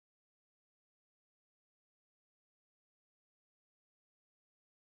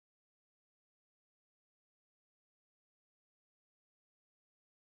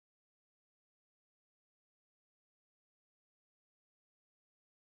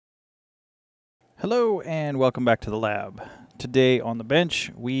Hello and welcome back to the lab. Today on the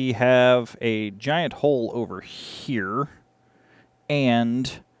bench we have a giant hole over here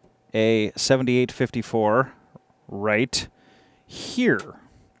and a 7854 right here.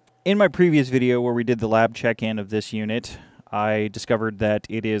 In my previous video where we did the lab check-in of this unit, I discovered that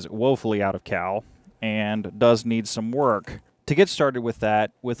it is woefully out of cal and does need some work. To get started with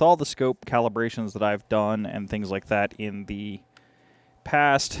that, with all the scope calibrations that I've done and things like that in the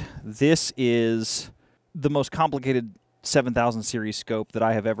past, this is the most complicated 7000 series scope that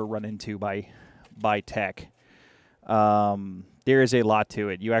I have ever run into by tech. There is a lot to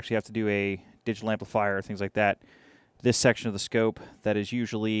it. You actually have to do a digital amplifier, things like that. This section of the scope that is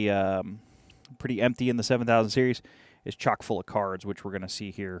usually pretty empty in the 7000 series is chock full of cards, which we're going to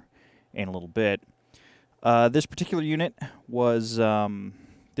see here in a little bit. This particular unit was,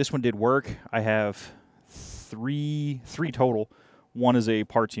 this one did work. I have three total. One is a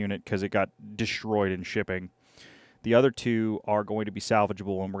parts unit because it got destroyed in shipping. The other two are going to be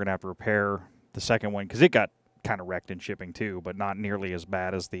salvageable, and we're going to have to repair the second one because it got kind of wrecked in shipping too, but not nearly as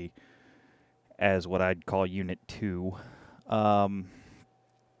bad as what I'd call Unit 2. But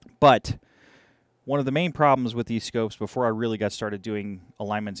one of the main problems with these scopes before I really got started doing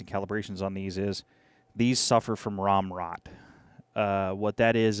alignments and calibrations on these suffer from ROM rot. What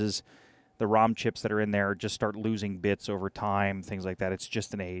that is the ROM chips that are in there just start losing bits over time, things like that. It's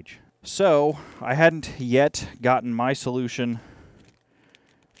just an age. So I hadn't yet gotten my solution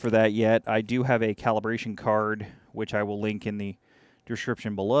for that yet. I do have a calibration card, which I will link in the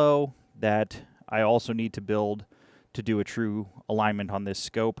description below, that I also need to build to do a true alignment on this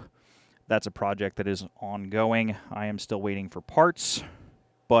scope. That's a project that is ongoing. I am still waiting for parts,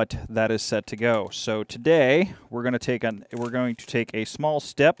 but that is set to go. So today we're going to take a small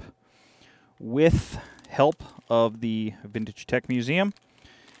step with help of the Vintage Tech Museum.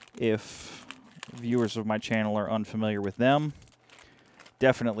 If viewers of my channel are unfamiliar with them,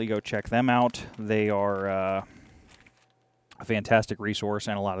 definitely go check them out. They are a fantastic resource,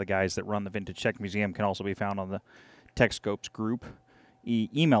 and a lot of the guys that run the Vintage Tech Museum can also be found on the TechScopes group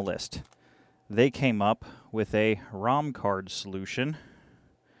email list. They came up with a ROM card solution,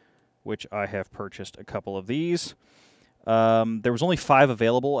 which I have purchased a couple of these. There was only 5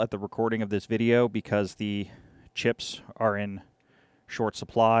 available at the recording of this video because the chips are in short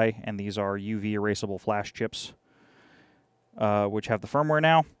supply, and these are UV erasable flash chips, which have the firmware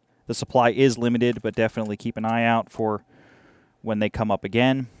now. The supply is limited, but definitely keep an eye out for when they come up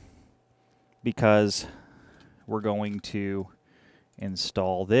again, because we're going to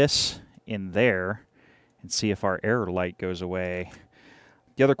install this in there and see if our error light goes away.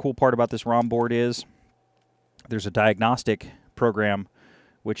 The other cool part about this ROM board is there's a diagnostic program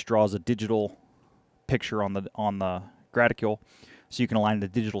which draws a digital picture on the graticule, so you can align the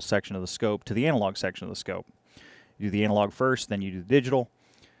digital section of the scope to the analog section of the scope. You do the analog first, then you do the digital.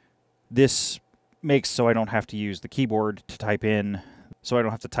 This makes so I don't have to use the keyboard to type in, so I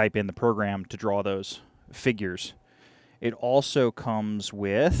don't have to type in the program to draw those figures. It also comes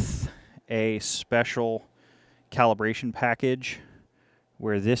with a special calibration package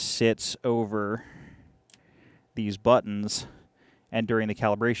where this sits over these buttons, and during the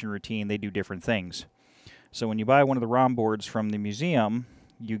calibration routine they do different things. So when you buy one of the ROM boards from the museum,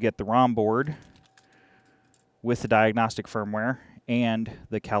 you get the ROM board with the diagnostic firmware and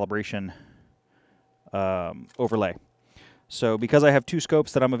the calibration overlay. So because I have 2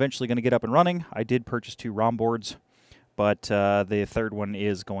 scopes that I'm eventually going to get up and running, I did purchase 2 ROM boards, but the third one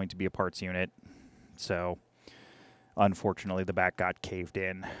is going to be a parts unit. So unfortunately the back got caved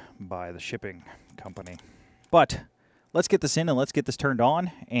in by the shipping company. But let's get this in and let's get this turned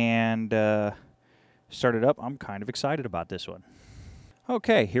on and start it up. I'm kind of excited about this one.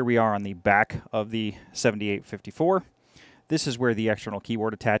 Okay, here we are on the back of the 7854. This is where the external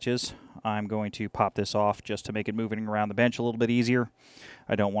keyboard attaches. I'm going to pop this off just to make it moving around the bench a little bit easier.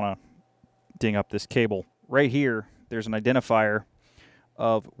 I don't want to ding up this cable. Right here, there's an identifier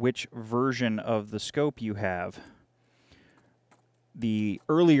of which version of the scope you have. The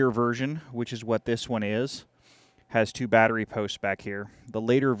earlier version, which is what this one is, has 2 battery posts back here. The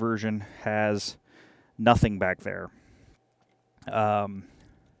later version has nothing back there.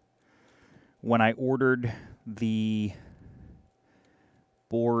 When I ordered the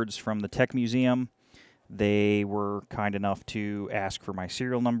boards from the Tech Museum, they were kind enough to ask for my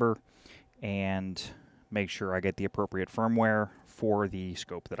serial number and make sure I get the appropriate firmware for the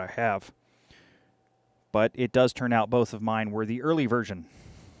scope that I have. But it does turn out both of mine were the early version,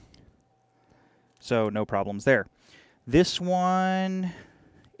 so no problems there. This one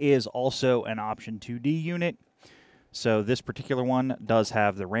is also an option 2D unit. So this particular one does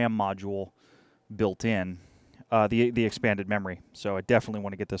have the RAM module built in, the expanded memory. So I definitely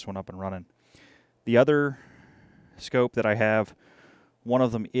want to get this one up and running. The other scope that I have, one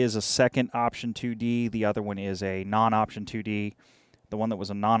of them is a second option 2D, the other one is a non-option 2D. The one that was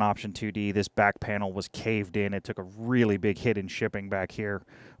a non-option 2D, this back panel was caved in. It took a really big hit in shipping back here,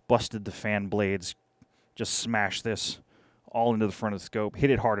 busted the fan blades, just smashed this all into the front of the scope, hit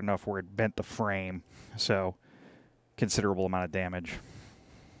it hard enough where it bent the frame, so considerable amount of damage.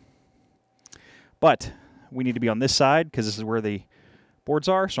 But we need to be on this side because this is where the boards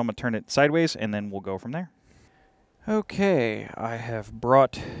are, so I'm going to turn it sideways and then we'll go from there. Okay, I have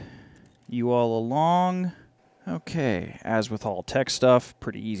brought you all along. Okay, as with all tech stuff,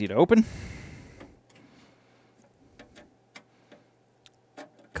 pretty easy to open.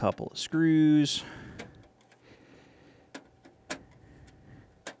 Couple of screws.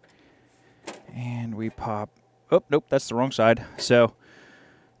 And we pop, oh, nope, that's the wrong side. So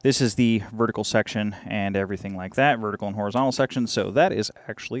this is the vertical section and everything like that, vertical and horizontal section, so that is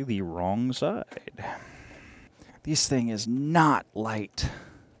actually the wrong side. This thing is not light.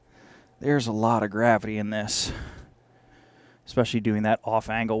 There's a lot of gravity in this, especially doing that off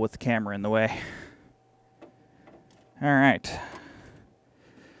angle with the camera in the way. All right.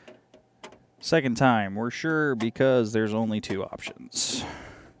 Second time, we're sure because there's only two options.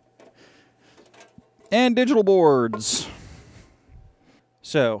 And digital boards.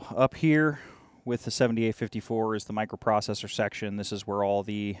 So up here with the 7854 is the microprocessor section. This is where all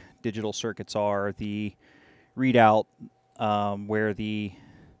the digital circuits are, the readout, where the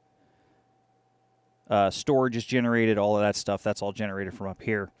storage is generated, all of that stuff, that's all generated from up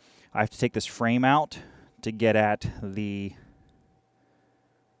here. I have to take this frame out to get at the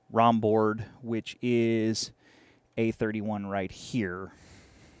ROM board, which is A31 right here.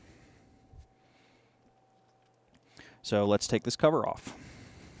 So let's take this cover off.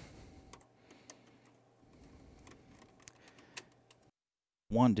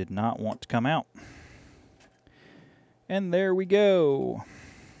 One did not want to come out. And there we go.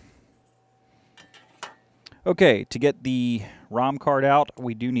 Okay, to get the ROM card out,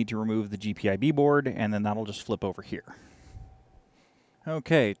 we do need to remove the GPIB board, and then that'll just flip over here.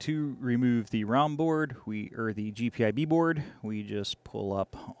 Okay, to remove the ROM board, or the GPIB board, we just pull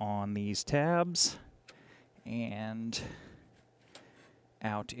up on these tabs, and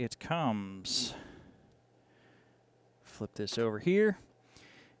out it comes. Flip this over here,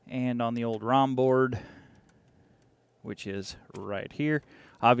 and on the old ROM board, which is right here,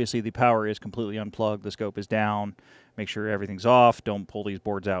 obviously the power is completely unplugged, the scope is down, make sure everything's off, don't pull these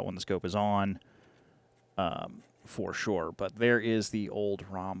boards out when the scope is on, for sure, but there is the old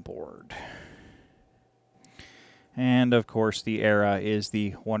ROM board. And of course the Era is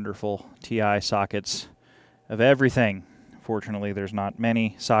the wonderful TI sockets of everything. Fortunately there's not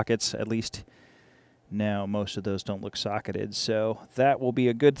many sockets, at least no, most of those don't look socketed, so that will be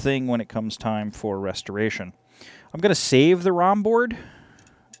a good thing when it comes time for restoration. I'm going to save the ROM board.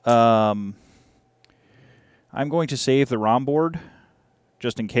 I'm going to save the ROM board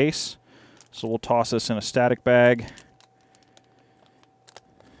just in case. So we'll toss this in a static bag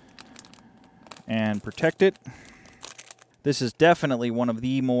and protect it. This is definitely one of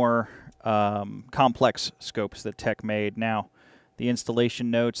the more complex scopes that Tech made. Now, the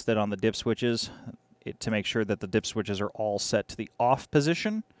installation notes that on the dip switches, to make sure that the dip switches are all set to the off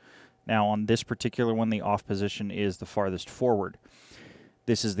position. Now on this particular one, the off position is the farthest forward.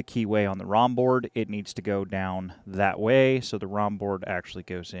 This is the key way on the ROM board. It needs to go down that way, so the ROM board actually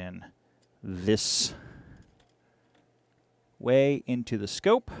goes in this way into the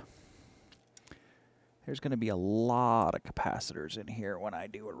scope. There's going to be a lot of capacitors in here when I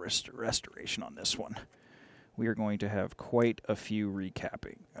do a restoration on this one. We are going to have quite a few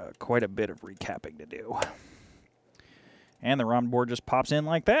recapping, quite a bit of recapping to do. And the ROM board just pops in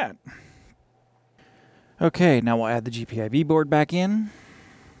like that. Okay, now we'll add the GPIB board back in.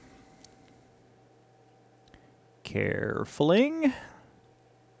 Carefully.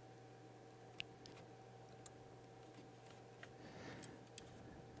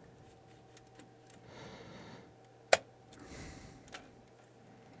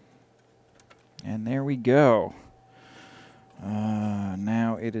 And there we go.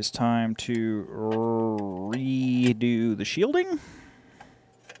 Now it is time to redo the shielding.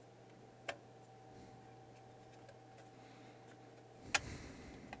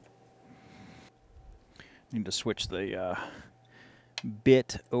 Need to switch the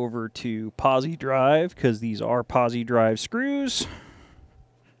bit over to posi drive because these are posi drive screws.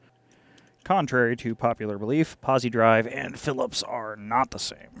 Contrary to popular belief, posi drive and Phillips are not the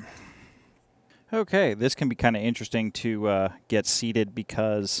same. Okay, this can be kind of interesting to get seated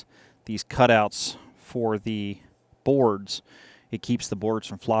because these cutouts for the boards. It keeps the boards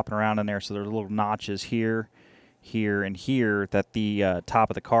from flopping around in there, so there's little notches here, here, and here that the top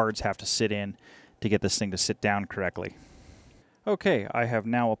of the cards have to sit in to get this thing to sit down correctly. Okay, I have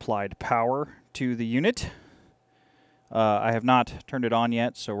now applied power to the unit. I have not turned it on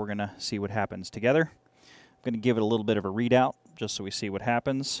yet, so we're going to see what happens together. I'm going to give it a little bit of a readout just so we see what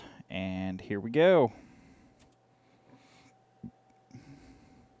happens, and here we go.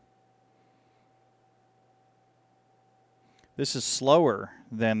 This is slower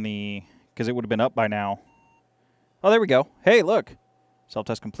than the, because it would have been up by now. Oh, there we go. Hey, look.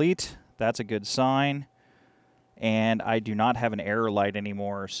 Self-test complete. That's a good sign. And I do not have an error light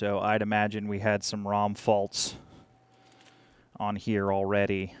anymore, so I'd imagine we had some ROM faults on here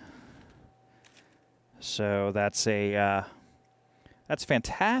already. So that's that's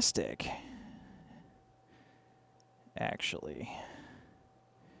fantastic, actually.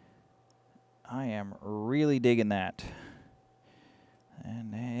 I am really digging that.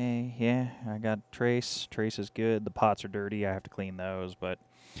 And hey, yeah, I got trace. Trace is good. The pots are dirty. I have to clean those, but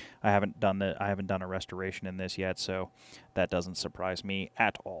I haven't done a restoration in this yet, so that doesn't surprise me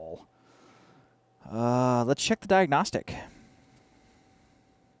at all. Let's check the diagnostic.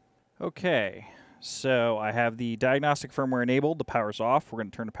 Okay, so I have the diagnostic firmware enabled. The power's off. We're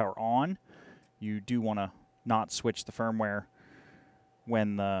going to turn the power on. You do want to not switch the firmware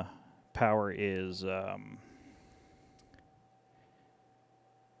when the power is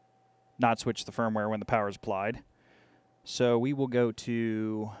not switch the firmware when the power is applied. So we will go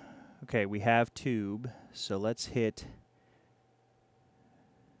to, okay, we have tube, so let's hit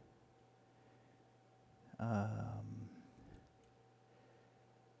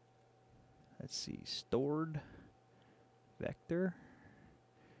let's see, stored vector.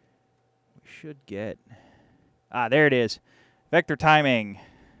 We should get, there it is, vector timing.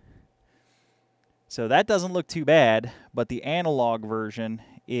 So that doesn't look too bad, but the analog version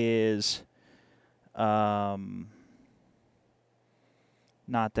is not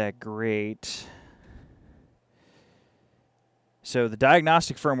that great. So the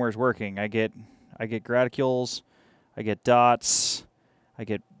diagnostic firmware is working. I get graticules, I get dots, I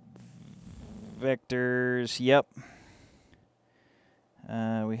get vectors. Yep.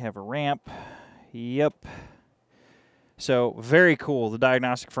 We have a ramp. Yep. So very cool. The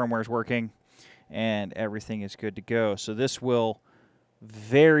diagnostic firmware is working, and everything is good to go. So this will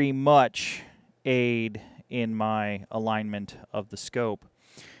very much aid in my alignment of the scope.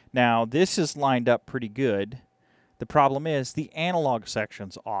 Now, this is lined up pretty good. The problem is the analog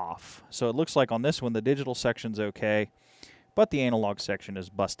section's off. So it looks like on this one the digital section's okay, but the analog section is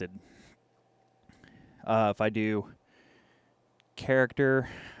busted. If I do character,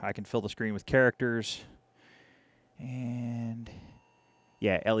 I can fill the screen with characters. And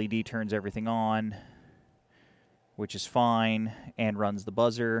yeah, LED turns everything on, which is fine, and runs the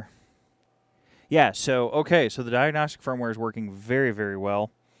buzzer. Yeah, so, okay, so the diagnostic firmware is working very, very well.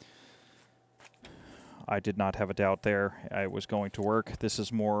 I did not have a doubt there. It was going to work. This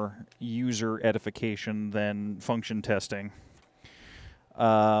is more user edification than function testing.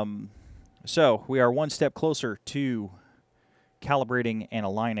 So we are one step closer to calibrating and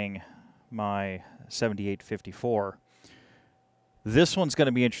aligning my 7854. This one's going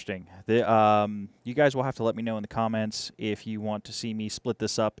to be interesting. You guys will have to let me know in the comments if you want to see me split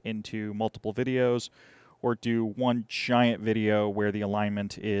this up into multiple videos or do one giant video where the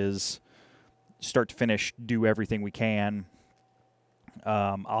alignment is start to finish, do everything we can.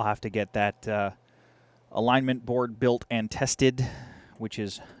 I'll have to get that alignment board built and tested, which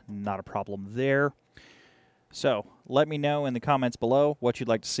is not a problem there. So let me know in the comments below what you'd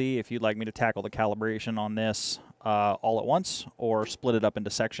like to see, if you'd like me to tackle the calibration on this all at once or split it up into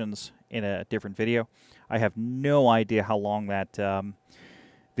sections in a different video. I have no idea how long that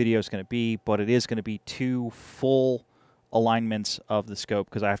video is going to be, but it is going to be 2 full alignments of the scope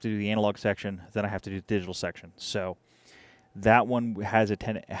because I have to do the analog section, then I have to do the digital section. So that one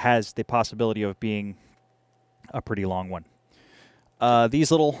has the possibility of being a pretty long one. These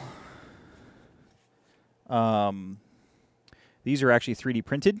little these are actually 3D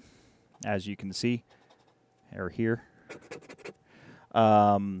printed, as you can see, or here.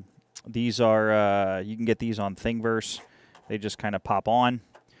 These are you can get these on Thingiverse. They just kind of pop on.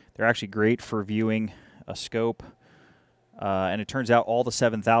 They're actually great for viewing a scope. And it turns out all the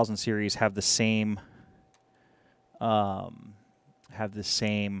 7000 series have the same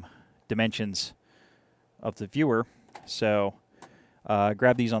dimensions of the viewer. So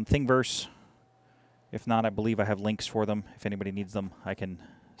grab these on Thingiverse. If not, I believe I have links for them. If anybody needs them, I can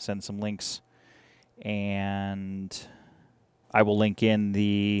send some links. And I will link in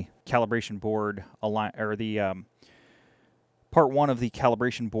the calibration board or the part 1 of the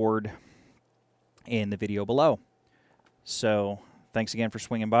calibration board in the video below. So thanks again for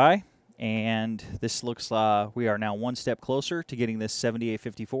swinging by, and this looks we are now one step closer to getting this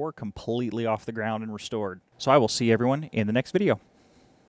 7854 completely off the ground and restored. So I will see everyone in the next video.